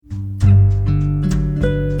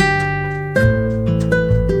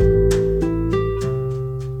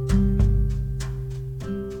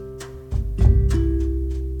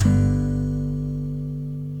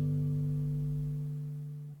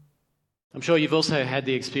I'm sure you've also had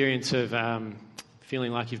the experience of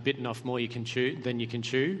feeling like you've bitten off more than you can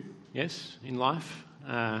chew, yes, in life.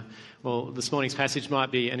 Well, this morning's passage might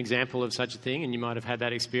be an example of such a thing, and you might have had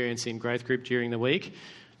that experience in growth group during the week.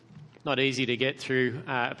 Not easy to get through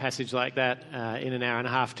a passage like that in an hour and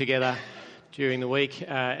a half together during the week,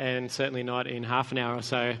 and certainly not in half an hour or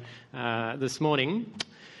so this morning.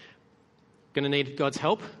 Going to need God's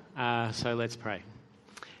help, so let's pray.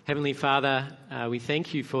 Heavenly Father, we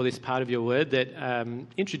thank you for this part of your word that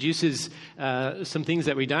introduces some things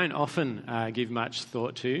that we don't often give much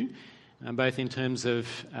thought to, both in terms of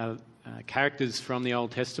characters from the Old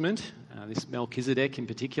Testament, this Melchizedek in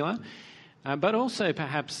particular, but also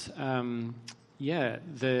perhaps, the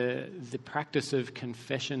practice of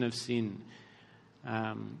confession of sin,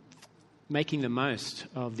 making the most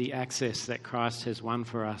of the access that Christ has won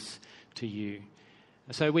for us to you.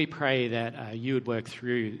 So we pray that you would work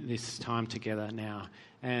through this time together now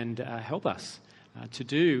and help us to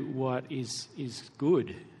do what is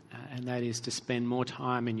good, and that is to spend more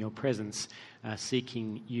time in your presence,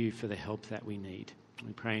 seeking you for the help that we need.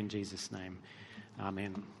 We pray in Jesus' name.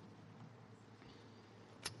 Amen.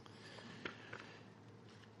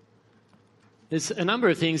 There's a number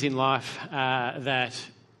of things in life that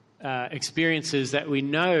experiences that we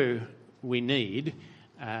know we need,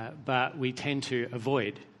 but we tend to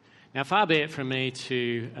avoid. Now, far be it from me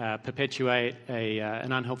to perpetuate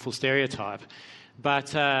an unhelpful stereotype,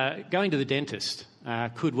 but going to the dentist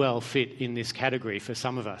could well fit in this category for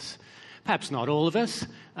some of us. Perhaps not all of us,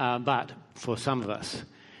 but for some of us.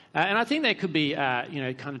 And I think there could be,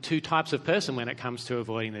 kind of two types of person when it comes to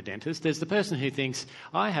avoiding the dentist. There's the person who thinks,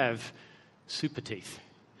 I have super teeth,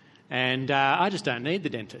 and I just don't need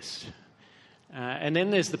the dentist. And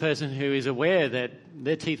then there's the person who is aware that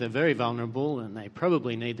their teeth are very vulnerable and they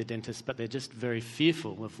probably need the dentist, but they're just very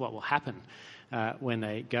fearful of what will happen when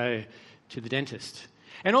they go to the dentist.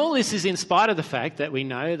 And all this is in spite of the fact that we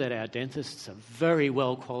know that our dentists are very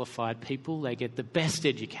well qualified people. They get the best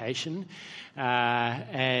education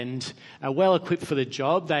and are well equipped for the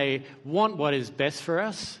job. They want what is best for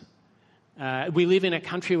us. We live in a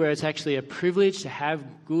country where it's actually a privilege to have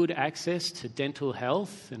good access to dental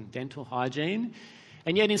health and dental hygiene.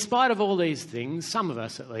 And yet, in spite of all these things, some of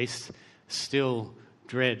us at least still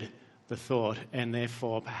dread the thought and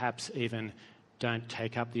therefore perhaps even don't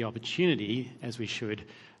take up the opportunity, as we should,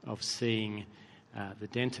 of seeing the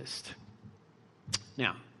dentist.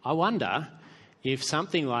 Now, I wonder if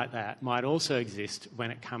something like that might also exist when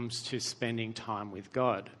it comes to spending time with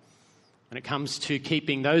God. When it comes to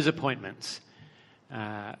keeping those appointments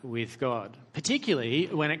with God, particularly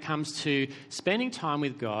when it comes to spending time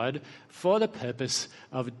with God for the purpose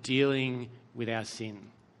of dealing with our sin,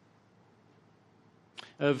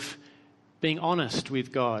 of being honest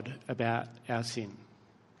with God about our sin.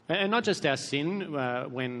 And not just our sin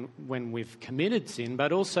when we've committed sin,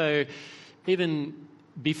 but also even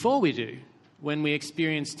before we do, when we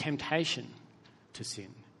experience temptation to sin.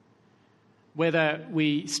 Whether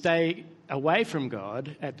we stay away from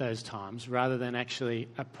God at those times rather than actually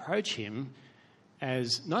approach him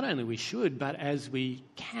as not only we should, but as we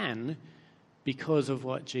can because of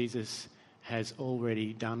what Jesus has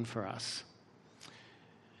already done for us.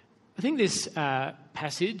 I think this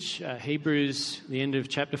passage, Hebrews, the end of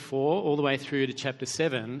chapter 4, all the way through to chapter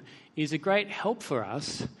 7, is a great help for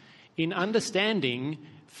us in understanding,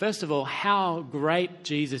 first of all, how great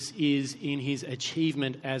Jesus is in his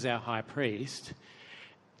achievement as our high priest,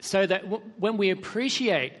 so that when we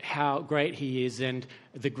appreciate how great he is and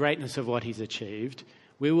the greatness of what he's achieved,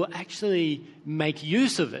 we will actually make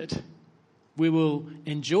use of it. We will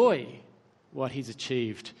enjoy what he's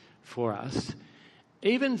achieved for us,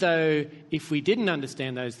 even though if we didn't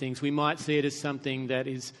understand those things, we might see it as something that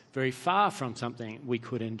is very far from something we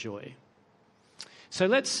could enjoy. So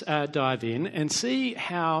let's dive in and see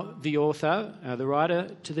how the author, the writer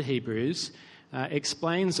to the Hebrews,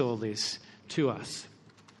 explains all this to us.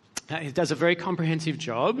 He does a very comprehensive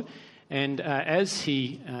job, and as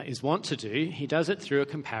he is wont to do, he does it through a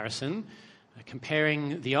comparison,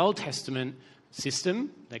 comparing the Old Testament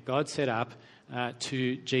system that God set up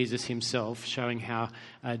to Jesus himself, showing how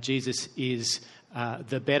Jesus is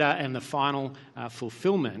the better and the final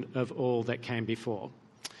fulfillment of all that came before.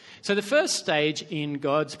 So the first stage in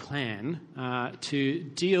God's plan to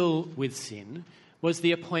deal with sin was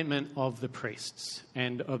the appointment of the priests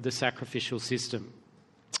and of the sacrificial system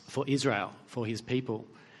for Israel, for his people.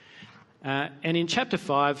 And in chapter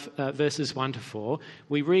 5, verses 1 to 4,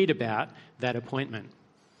 we read about that appointment.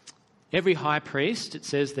 Every high priest, it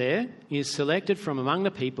says there, is selected from among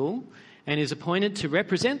the people and is appointed to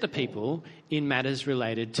represent the people in matters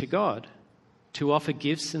related to God. to offer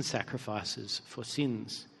gifts and sacrifices for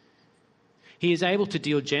sins. He is able to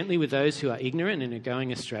deal gently with those who are ignorant and are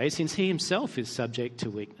going astray, since he himself is subject to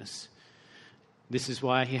weakness. This is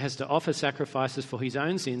why he has to offer sacrifices for his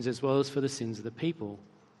own sins as well as for the sins of the people.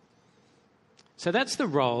 So that's the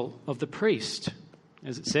role of the priest,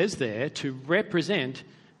 as it says there, to represent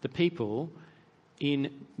the people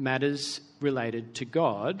in matters related to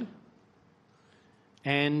God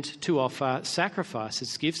and to offer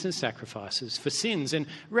sacrifices, gifts and sacrifices for sins. And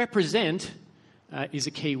represent is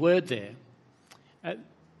a key word there.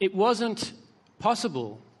 It wasn't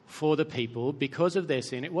possible for the people, because of their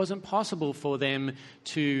sin, it wasn't possible for them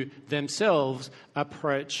to themselves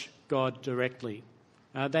approach God directly.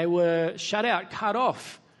 They were shut out, cut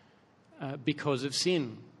off because of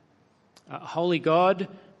sin. Holy God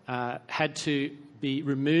had to be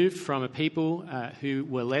removed from a people who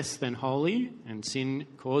were less than holy, and sin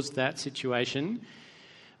caused that situation.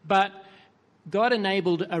 But God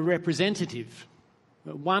enabled a representative,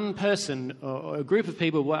 one person or a group of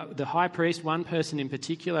people, the high priest, one person in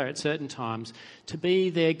particular at certain times, to be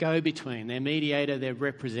their go-between, their mediator, their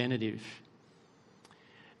representative.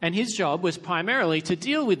 And his job was primarily to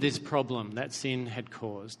deal with this problem that sin had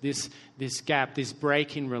caused, this gap, this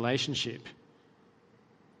break in relationship.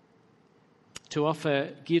 To offer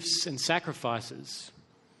gifts and sacrifices.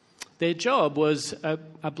 Their job was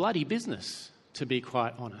a bloody business, to be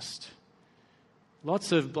quite honest.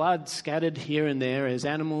 Lots of blood scattered here and there as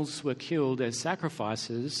animals were killed as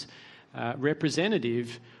sacrifices,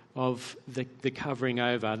 representative of the covering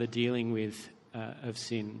over, the dealing with of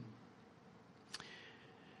sin.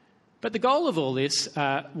 But the goal of all this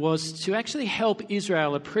was to actually help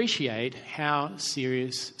Israel appreciate how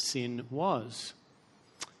serious sin was.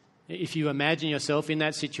 If you imagine yourself in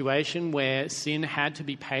that situation where sin had to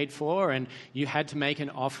be paid for and you had to make an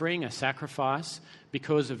offering, a sacrifice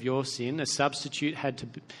because of your sin, a substitute had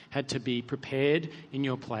to be prepared in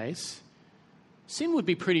your place, sin would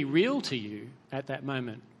be pretty real to you at that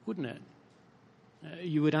moment, wouldn't it?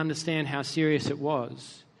 You would understand how serious it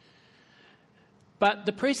was. But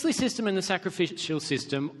the priestly system and the sacrificial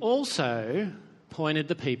system also pointed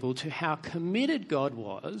the people to how committed God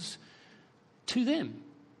was to them,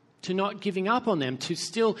 to not giving up on them, to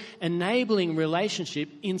still enabling relationship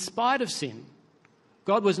in spite of sin.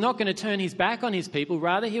 God was not going to turn his back on his people.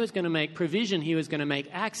 Rather, he was going to make provision. He was going to make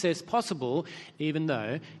access possible, even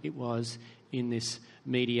though it was in this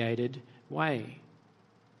mediated way.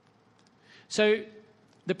 So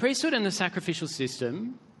the priesthood and the sacrificial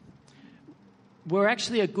system were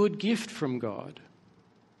actually a good gift from God,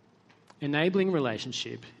 enabling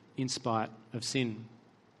relationship in spite of sin.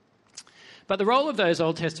 But the role of those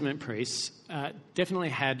Old Testament priests definitely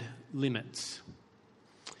had limits.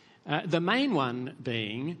 The main one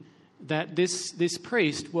being that this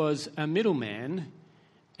priest was a middleman,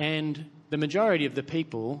 and the majority of the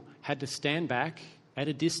people had to stand back at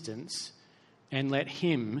a distance and let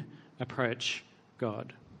him approach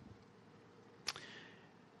God.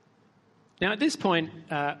 Now, at this point,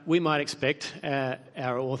 we might expect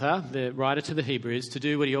our author, the writer to the Hebrews, to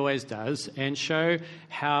do what he always does and show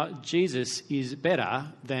how Jesus is better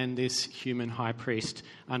than this human high priest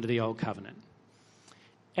under the Old Covenant.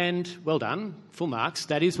 And well done, full marks,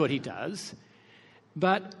 that is what he does.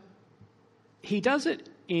 But he does it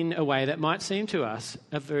in a way that might seem to us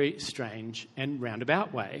a very strange and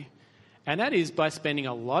roundabout way. And that is by spending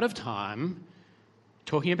a lot of time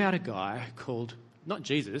talking about a guy called, not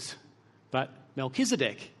Jesus, but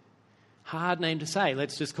Melchizedek. Hard name to say.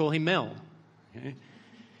 Let's just call him Mel. Okay.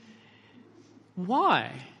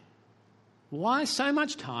 Why? Why so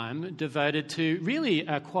much time devoted to really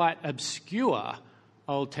a quite obscure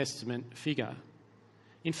Old Testament figure?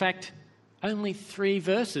 In fact, only 3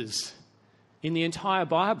 verses in the entire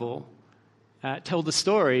Bible tell the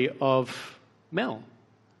story of Mel.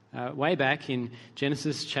 Way back in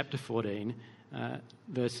Genesis chapter 14,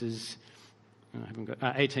 verses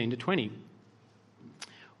 18 to 20.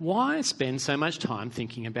 Why spend so much time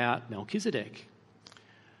thinking about Melchizedek?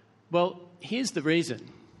 Well, here's the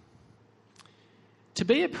reason. To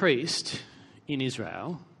be a priest in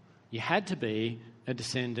Israel, you had to be a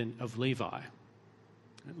descendant of Levi.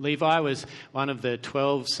 Levi was one of the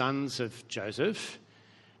 12 sons of Joseph,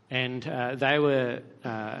 and they were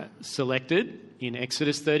selected in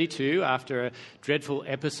Exodus 32 after a dreadful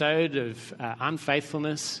episode of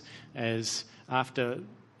unfaithfulness, as after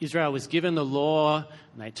Israel was given the law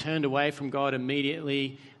and they turned away from God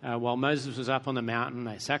immediately while Moses was up on the mountain.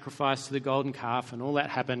 They sacrificed to the golden calf and all that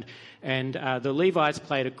happened. And the Levites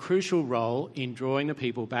played a crucial role in drawing the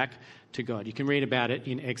people back to God. You can read about it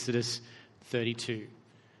in Exodus 32.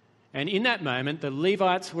 And in that moment, the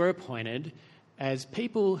Levites were appointed as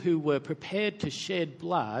people who were prepared to shed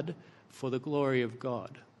blood for the glory of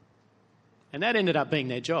God. And that ended up being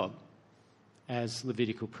their job as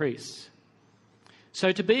Levitical priests.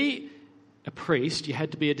 So to be a priest, you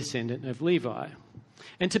had to be a descendant of Levi.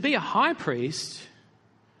 And to be a high priest,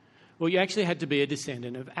 well, you actually had to be a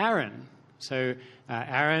descendant of Aaron. So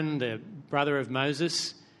Aaron, the brother of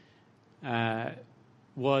Moses,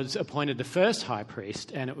 was appointed the first high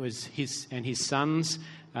priest, and it was his sons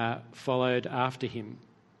followed after him.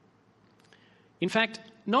 In fact,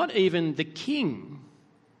 not even the king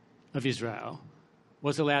of Israel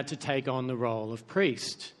was allowed to take on the role of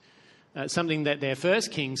priest, something that their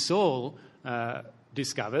first king, Saul,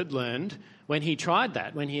 learned when he tried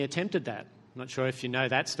that, when he attempted that. I'm not sure if you know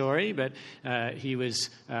that story, but he was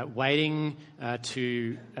waiting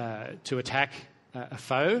to attack a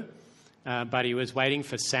foe, but he was waiting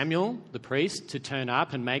for Samuel, the priest, to turn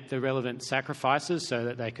up and make the relevant sacrifices so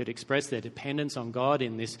that they could express their dependence on God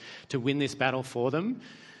to win this battle for them.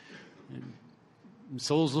 And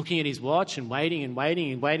Saul's looking at his watch and waiting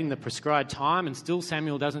the prescribed time, and still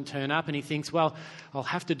Samuel doesn't turn up, and he thinks, well, I'll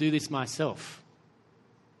have to do this myself.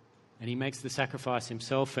 And he makes the sacrifice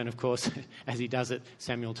himself, and of course, as he does it,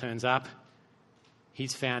 Samuel turns up.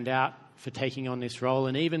 He's found out for taking on this role,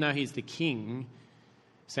 and even though he's the king,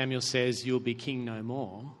 Samuel says, you'll be king no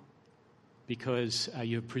more because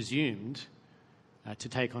you're presumed to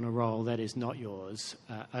take on a role that is not yours.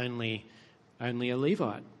 Only a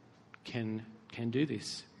Levite can do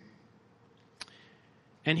this.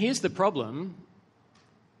 And here's the problem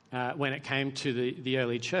when it came to the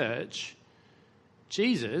early church.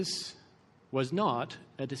 Jesus was not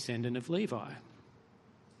a descendant of Levi.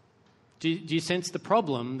 Do you sense the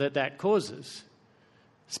problem that causes?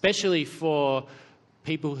 Especially for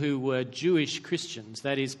people who were Jewish Christians,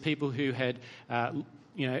 that is, people who had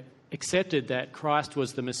accepted that Christ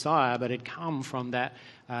was the Messiah but had come from that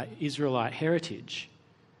Israelite heritage.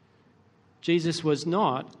 Jesus was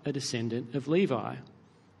not a descendant of Levi,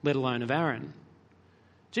 let alone of Aaron.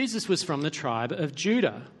 Jesus was from the tribe of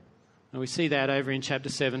Judah. And we see that over in chapter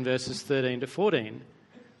 7, verses 13 to 14,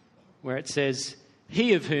 where it says,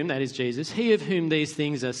 he of whom, that is Jesus, he of whom these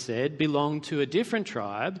things are said, belonged to a different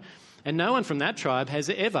tribe, and no one from that tribe has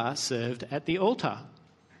ever served at the altar.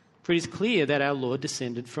 For it is clear that our Lord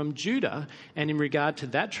descended from Judah, and in regard to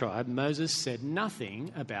that tribe, Moses said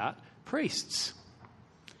nothing about priests.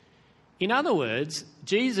 In other words,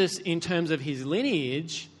 Jesus, in terms of his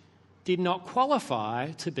lineage, did not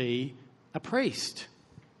qualify to be a priest.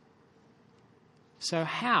 So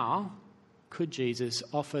how could Jesus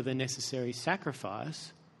offer the necessary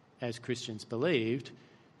sacrifice, as Christians believed,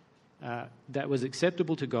 that was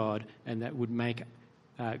acceptable to God and that would make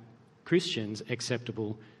Christians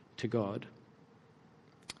acceptable to God?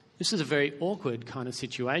 This is a very awkward kind of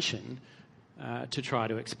situation to try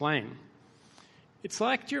to explain. It's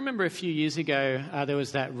like, do you remember a few years ago there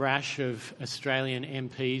was that rash of Australian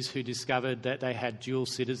MPs who discovered that they had dual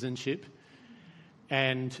citizenship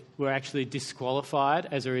and were actually disqualified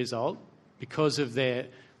as a result because of their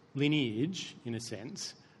lineage, in a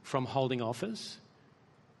sense, from holding office?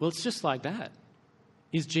 Well, it's just like that.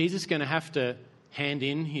 Is Jesus going to have to hand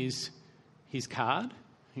in his card?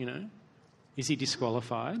 Is he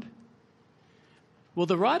disqualified? Well,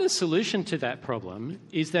 the writer's solution to that problem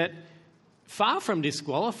is that far from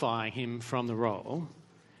disqualifying him from the role,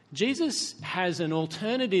 Jesus has an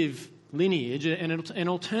alternative lineage, an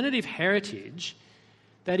alternative heritage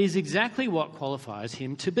that is exactly what qualifies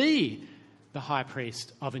him to be the high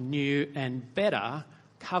priest of a new and better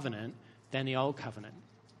covenant than the old covenant.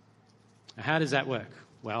 Now, how does that work?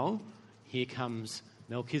 Well, here comes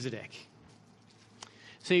Melchizedek.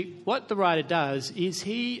 See, what the writer does is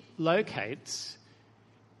he locates,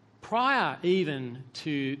 prior even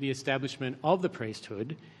to the establishment of the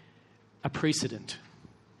priesthood, a precedent.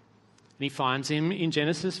 And he finds him in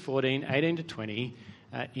Genesis 14, 18 to 20,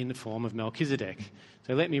 in the form of Melchizedek.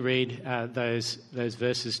 So let me read those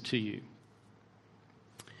verses to you.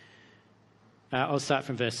 I'll start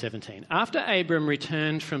from verse 17. After Abram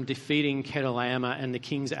returned from defeating Kedorlaomer and the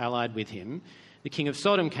kings allied with him, the king of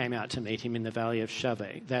Sodom came out to meet him in the valley of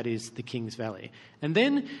Shaveh, that is, the king's valley. And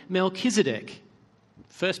then Melchizedek,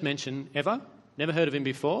 first mention ever, never heard of him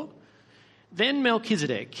before. Then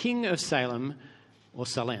Melchizedek, king of Salem,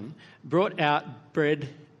 brought out bread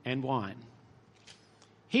and wine.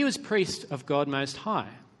 He was priest of God Most High.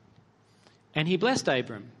 And he blessed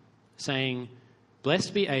Abram, saying,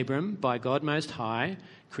 Blessed be Abram by God Most High,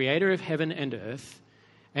 creator of heaven and earth,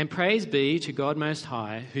 and praise be to God Most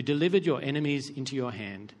High, who delivered your enemies into your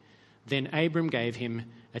hand. Then Abram gave him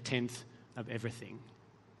 1/10 of everything.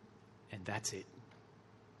 And that's it.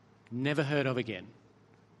 never heard of again.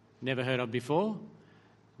 Never heard of before,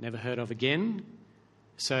 never heard of again.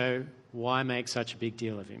 So why make such a big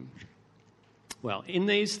deal of him? Well, in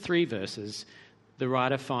these 3 verses, the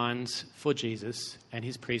writer finds for Jesus and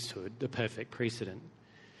his priesthood the perfect precedent.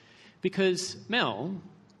 Because Mel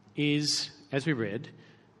is, as we read,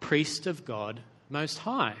 priest of God Most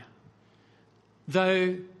High.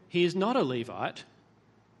 Though he is not a Levite,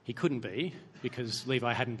 he couldn't be because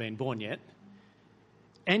Levi hadn't been born yet,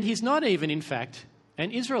 and he's not even, in fact,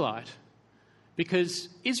 an Israelite because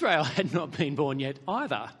Israel had not been born yet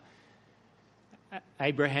either.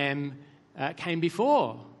 Abraham came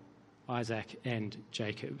before Isaac and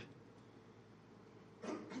Jacob.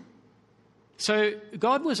 So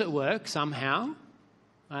God was at work somehow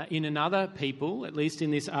in another people, at least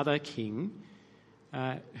in this other king,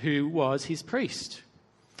 who was his priest.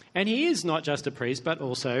 And he is not just a priest, but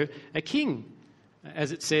also a king.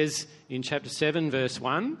 As it says in chapter 7, verse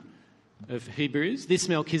 1 of Hebrews, this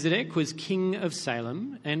Melchizedek was king of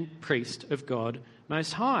Salem and priest of God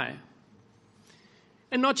Most High.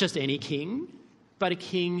 And not just any king, but a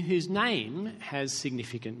king whose name has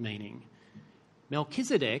significant meaning.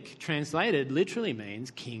 Melchizedek, translated, literally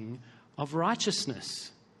means king of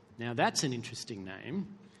righteousness. Now that's an interesting name.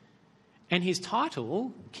 And his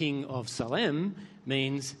title, King of Salem,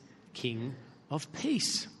 means King of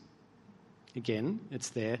Peace. Again, it's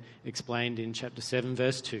there explained in chapter 7,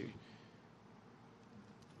 verse 2.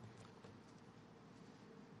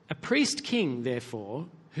 A priest king, therefore,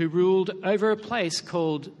 who ruled over a place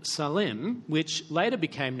called Salem, which later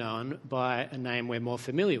became known by a name we're more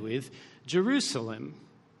familiar with, Jerusalem,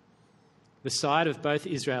 the site of both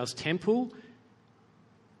Israel's temple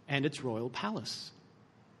and its royal palace,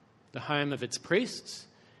 the home of its priests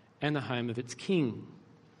and the home of its king.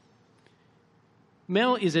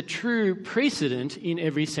 Mel is a true precedent in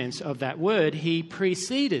every sense of that word. He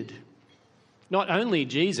preceded not only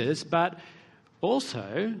Jesus, but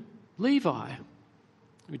also Levi,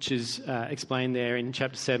 which is explained there in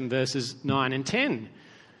chapter 7, verses 9 and 10.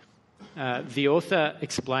 The author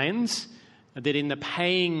explains that in the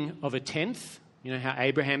paying of a tenth, you know how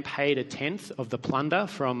Abraham paid a tenth of the plunder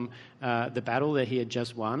from the battle that he had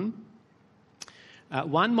just won,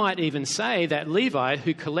 one might even say that Levi,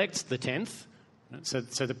 who collects the tenth, so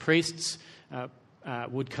the priests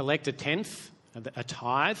would collect a tenth, a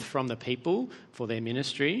tithe from the people for their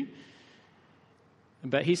ministry.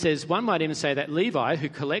 But he says one might even say that Levi, who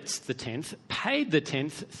collects the tenth, paid the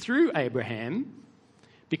tenth through Abraham,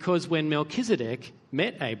 because when Melchizedek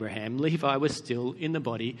met Abraham, Levi was still in the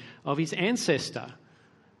body of his ancestor.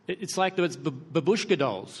 It's like those babushka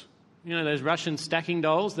dolls. You know, those Russian stacking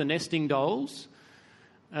dolls, the nesting dolls.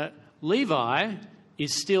 Levi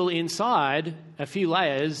is still inside a few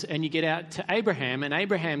layers, and you get out to Abraham, and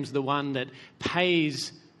Abraham's the one that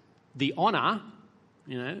pays the honour,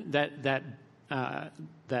 you know,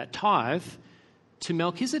 that tithe to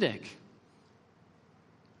Melchizedek.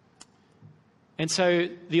 And so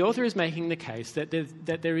the author is making the case that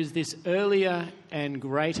there is this earlier and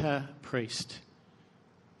greater priest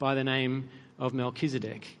by the name of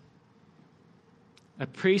Melchizedek, a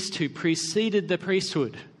priest who preceded the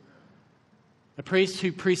priesthood, a priest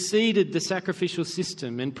who preceded the sacrificial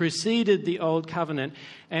system and preceded the old covenant,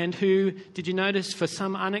 and who, did you notice, for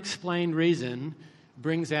some unexplained reason,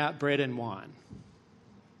 brings out bread and wine.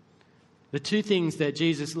 The two things that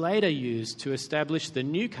Jesus later used to establish the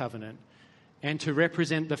new covenant and to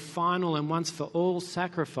represent the final and once-for-all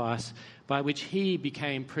sacrifice by which he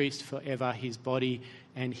became priest forever, his body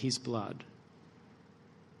and his blood.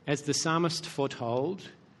 As the psalmist foretold,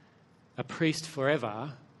 a priest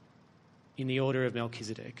forever in the order of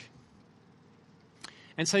Melchizedek.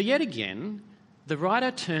 And so yet again, the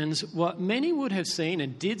writer turns what many would have seen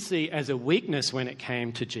and did see as a weakness when it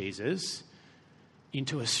came to Jesus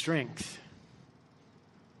into a strength.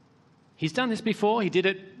 He's done this before. He did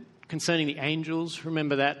it concerning the angels.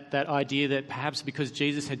 Remember that idea that perhaps because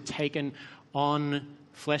Jesus had taken on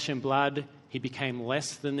flesh and blood, he became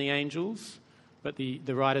less than the angels. But the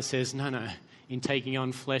writer says, no, in taking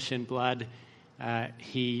on flesh and blood,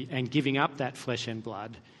 and giving up that flesh and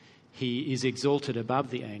blood, he is exalted above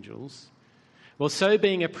the angels. Well, so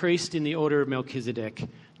being a priest in the order of Melchizedek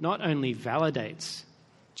not only validates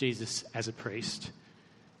Jesus as a priest,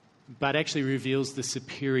 but actually reveals the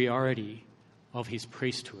superiority of his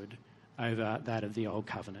priesthood over that of the Old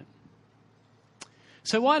Covenant.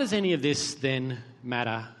 So why does any of this then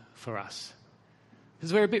matter for us?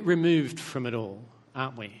 Because we're a bit removed from it all,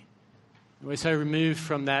 aren't we? We're so removed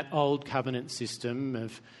from that Old Covenant system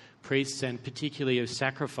of priests and particularly of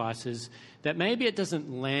sacrifices that maybe it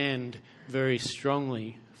doesn't land very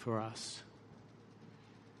strongly for us.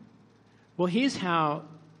 Well, here's how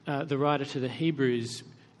the writer to the Hebrews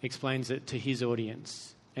explains it to his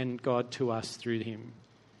audience and God to us through him.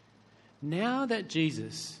 Now that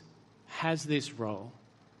Jesus has this role,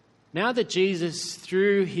 now that Jesus,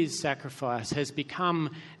 through his sacrifice, has become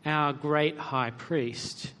our great high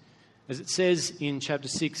priest, as it says in chapter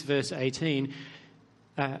 6, verse 18,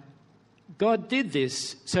 God did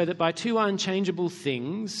this so that by two unchangeable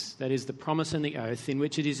things, that is the promise and the oath, in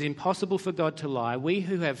which it is impossible for God to lie, we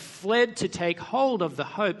who have fled to take hold of the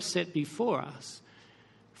hope set before us,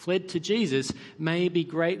 fled to Jesus, may be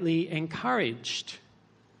greatly encouraged.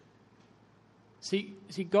 See,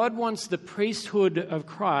 God wants the priesthood of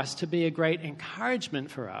Christ to be a great encouragement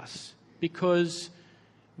for us because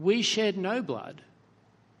we shed no blood.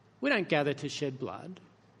 We don't gather to shed blood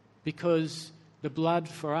because the blood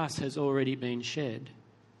for us has already been shed.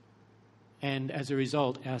 And as a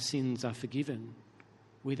result, our sins are forgiven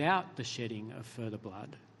without the shedding of further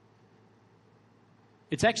blood.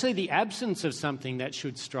 It's actually the absence of something that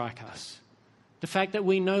should strike us. The fact that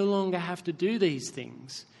we no longer have to do these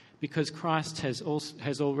things because Christ has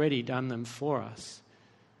already done them for us.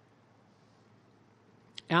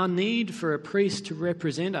 Our need for a priest to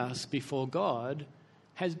represent us before God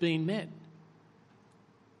has been met.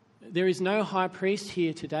 There is no high priest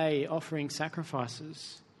here today offering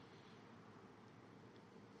sacrifices.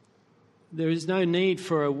 There is no need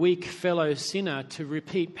for a weak fellow sinner to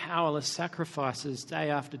repeat powerless sacrifices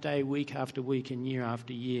day after day, week after week, and year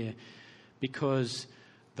after year, because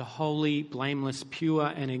the holy, blameless,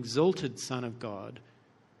 pure, and exalted Son of God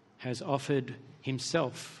has offered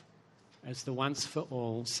himself as the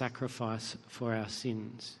once-for-all sacrifice for our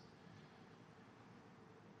sins.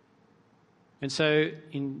 And so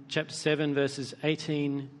in chapter 7, verses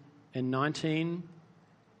 18 and 19,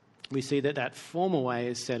 we see that former way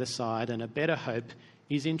is set aside and a better hope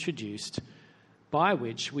is introduced by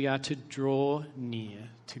which we are to draw near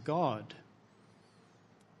to God.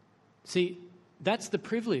 See, that's the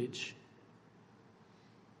privilege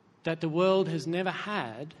that the world has never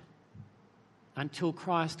had until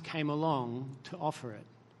Christ came along to offer it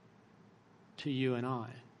to you and I.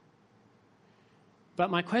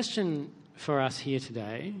 But my question for us here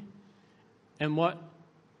today, and what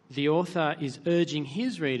the author is urging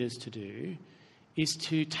his readers to do, is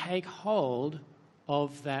to take hold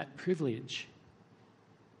of that privilege.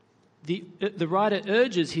 The writer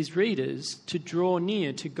urges his readers to draw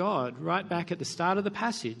near to God right back at the start of the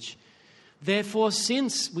passage. Therefore,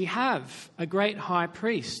 since we have a great high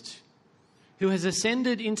priest who has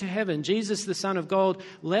ascended into heaven, Jesus the Son of God,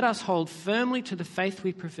 let us hold firmly to the faith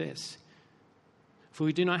we profess. For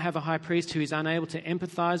we do not have a high priest who is unable to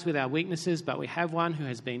empathize with our weaknesses, but we have one who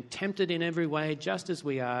has been tempted in every way, just as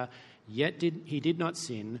we are, yet he did not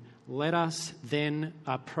sin. Let us then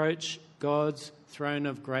approach God's throne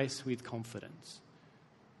of grace with confidence.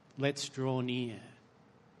 Let's draw near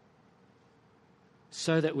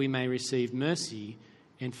so that we may receive mercy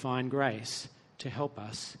and find grace to help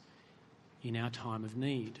us in our time of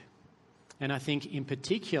need. And I think in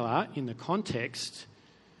particular, in the context,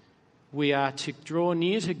 we are to draw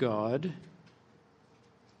near to God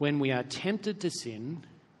when we are tempted to sin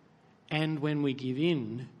and when we give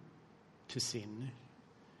in to sin.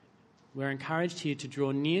 We're encouraged here to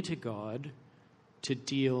draw near to God to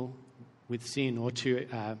deal with sin or to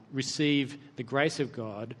receive the grace of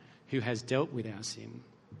God who has dealt with our sin.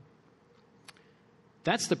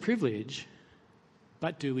 That's the privilege,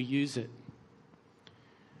 but do we use it?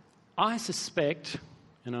 I suspect,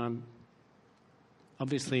 and I'm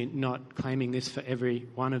obviously not claiming this for every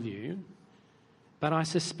one of you, but I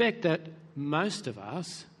suspect that most of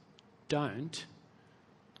us don't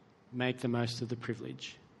make the most of the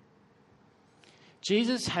privilege.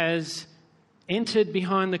 Jesus has entered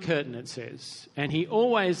behind the curtain, it says, and he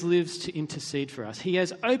always lives to intercede for us. He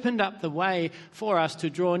has opened up the way for us to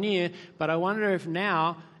draw near, but I wonder if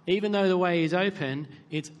now, even though the way is open,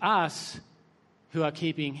 it's us who are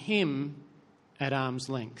keeping him at arm's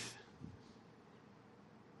length.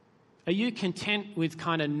 Are you content with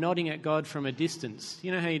kind of nodding at God from a distance?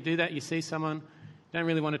 You know how you do that? You see someone, don't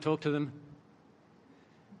really want to talk to them,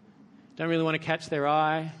 don't really want to catch their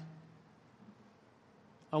eye.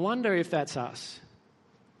 I wonder if that's us,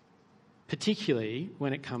 particularly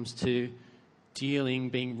when it comes to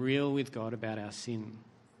being real with God about our sin.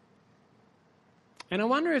 And I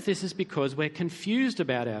wonder if this is because we're confused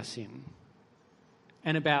about our sin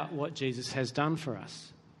and about what Jesus has done for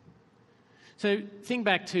us. So think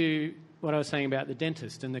back to what I was saying about the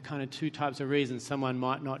dentist and the kind of two types of reasons someone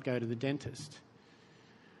might not go to the dentist.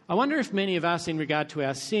 I wonder if many of us, in regard to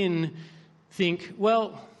our sin, think,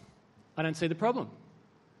 well, I don't see the problem.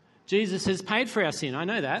 Jesus has paid for our sin, I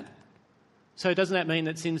know that. So doesn't that mean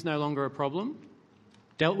that sin's no longer a problem?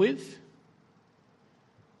 Dealt with?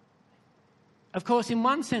 Of course, in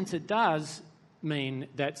one sense it does mean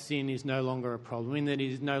that sin is no longer a problem, in that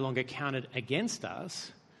it is no longer counted against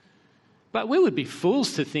us. But we would be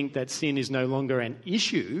fools to think that sin is no longer an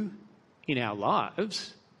issue in our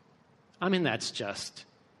lives. I mean, that's just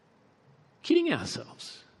kidding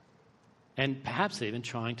ourselves and perhaps even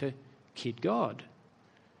trying to kid God.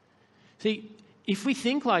 See, if we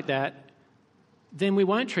think like that, then we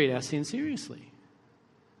won't treat our sin seriously.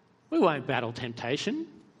 We won't battle temptation.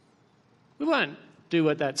 We won't do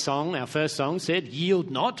what that song, our first song, said,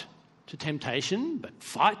 yield not to temptation, but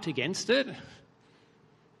fight against it.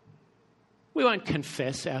 We won't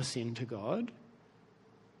confess our sin to God.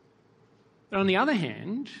 But on the other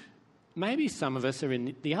hand, maybe some of us are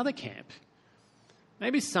in the other camp.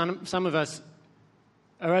 Maybe some of us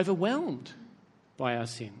are overwhelmed by our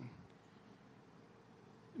sin.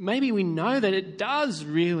 Maybe we know that it does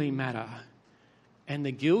really matter, and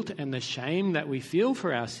the guilt and the shame that we feel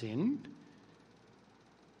for our sin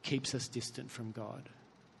keeps us distant from God.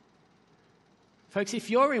 Folks, if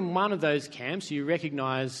you're in one of those camps, you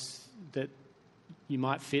recognise that you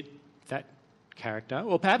might fit that character,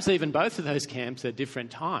 or perhaps even both of those camps at different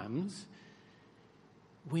times,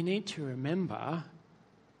 we need to remember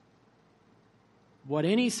what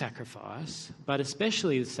any sacrifice, but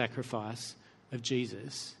especially the sacrifice of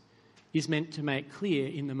Jesus, is meant to make clear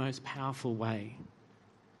in the most powerful way.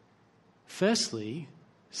 Firstly,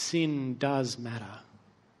 sin does matter.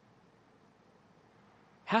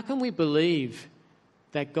 How can we believe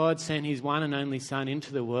that God sent his one and only Son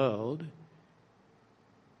into the world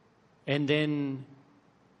and then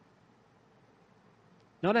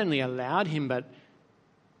not only allowed him but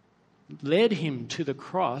led him to the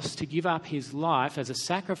cross to give up his life as a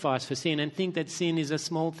sacrifice for sin, and think that sin is a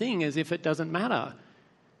small thing as if it doesn't matter?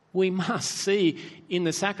 We must see in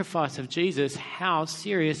the sacrifice of Jesus how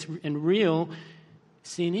serious and real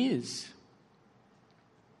sin is.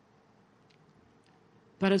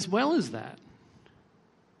 But as well as that,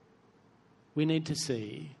 we need to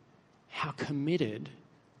see how committed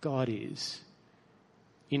God is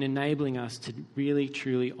in enabling us to really,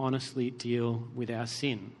 truly, honestly deal with our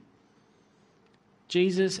sin.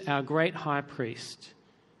 Jesus, our great high priest,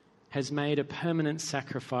 has made a permanent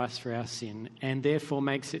sacrifice for our sin and therefore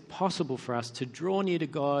makes it possible for us to draw near to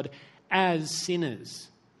God as sinners.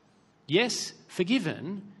 Yes,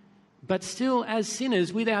 forgiven, but still as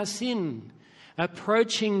sinners with our sin,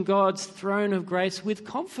 approaching God's throne of grace with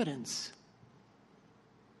confidence.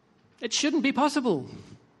 It shouldn't be possible,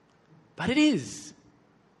 but it is.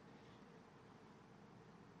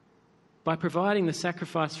 By providing the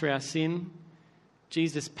sacrifice for our sin,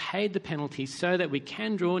 Jesus paid the penalty so that we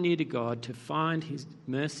can draw near to God to find his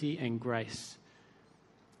mercy and grace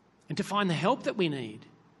and to find the help that we need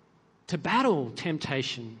to battle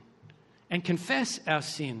temptation and confess our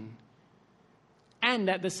sin, and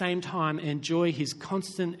at the same time enjoy his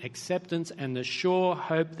constant acceptance and the sure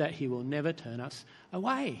hope that he will never turn us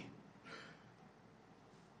away.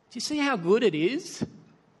 Do you see how good it is?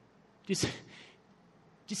 Do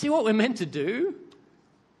you see what we're meant to do?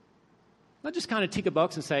 Not just kind of tick a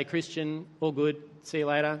box and say, Christian, all good, see you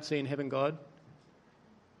later, see you in heaven, God.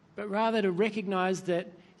 But rather to recognise that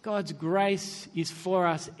God's grace is for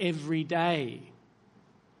us every day,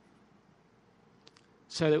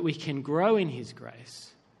 so that we can grow in his grace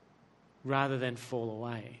rather than fall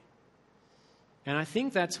away. And I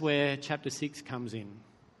think that's where chapter 6 comes in.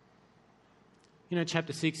 You know,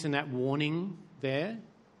 chapter 6 and that warning there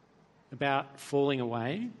about falling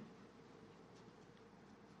away.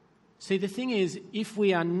 See, the thing is, if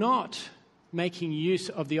we are not making use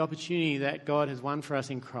of the opportunity that God has won for us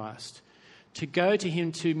in Christ to go to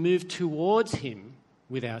him, to move towards him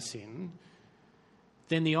with our sin,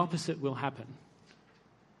 then the opposite will happen.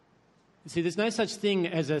 You see, there's no such thing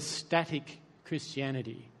as a static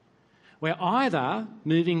Christianity. We're either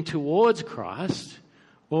moving towards Christ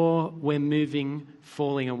or we're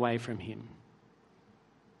falling away from him.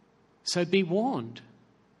 So be warned.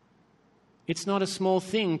 It's not a small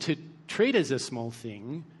thing to treat as a small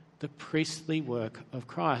thing the priestly work of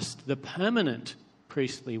Christ, the permanent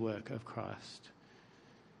priestly work of Christ.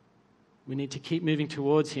 We need to keep moving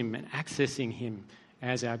towards him and accessing him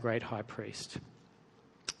as our great high priest.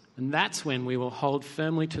 And that's when we will hold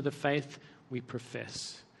firmly to the faith we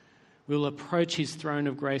profess. We will approach his throne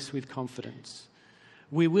of grace with confidence.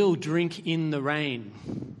 We will drink in the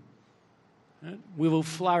rain. We will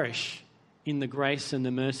flourish in the grace and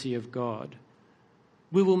the mercy of God.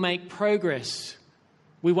 We will make progress.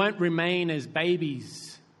 We won't remain as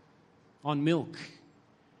babies on milk.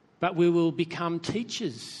 but we will become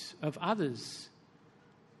teachers of others,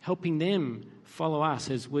 helping them follow us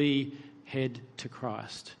as we head to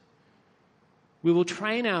Christ. We will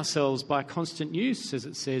train ourselves by constant use, as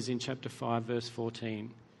it says in chapter 5, verse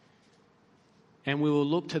 14. And we will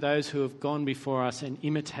look to those who have gone before us and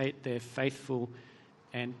imitate their faithful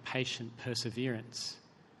and patient perseverance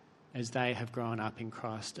as they have grown up in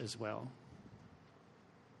Christ as well.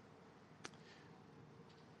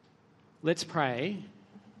 Let's pray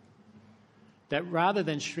that rather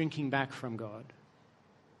than shrinking back from God,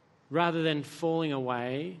 rather than falling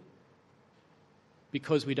away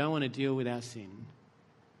because we don't want to deal with our sin,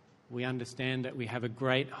 we understand that we have a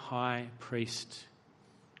great high priest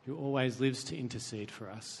who always lives to intercede for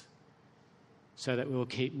us, so that we will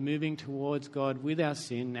keep moving towards God with our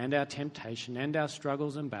sin and our temptation and our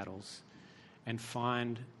struggles and battles, and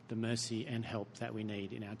find the mercy and help that we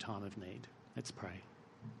need in our time of need. Let's pray.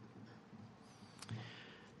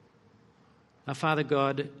 Our Father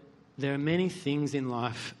God, there are many things in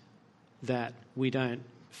life that we don't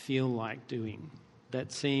feel like doing,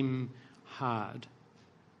 that seem hard,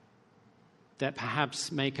 that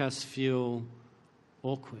perhaps make us feel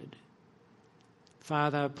awkward.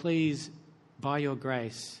 Father, please, by your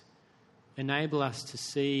grace, enable us to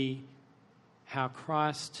see how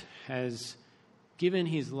Christ has given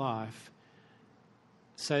his life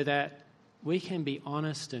so that we can be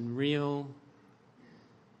honest and real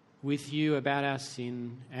with you about our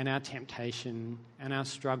sin and our temptation and our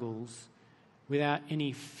struggles without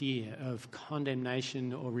any fear of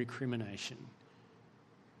condemnation or recrimination.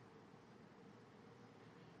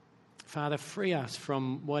 Father, free us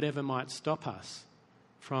from whatever might stop us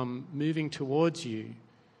from moving towards you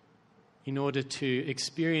in order to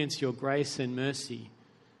experience your grace and mercy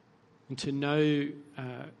and to know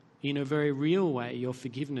in a very real way your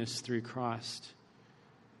forgiveness through Christ.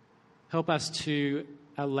 Help us to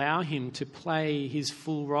allow him to play his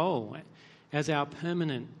full role as our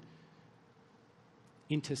permanent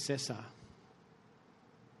intercessor,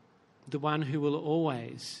 the one who will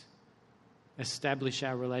always establish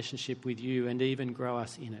our relationship with you and even grow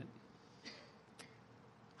us in it.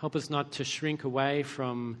 Help us not to shrink away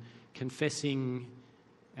from confessing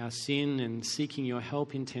our sin and seeking your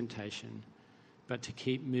help in temptation, but to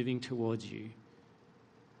keep moving towards you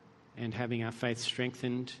and having our faith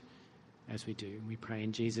strengthened as we do. We pray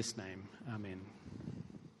in Jesus' name. Amen.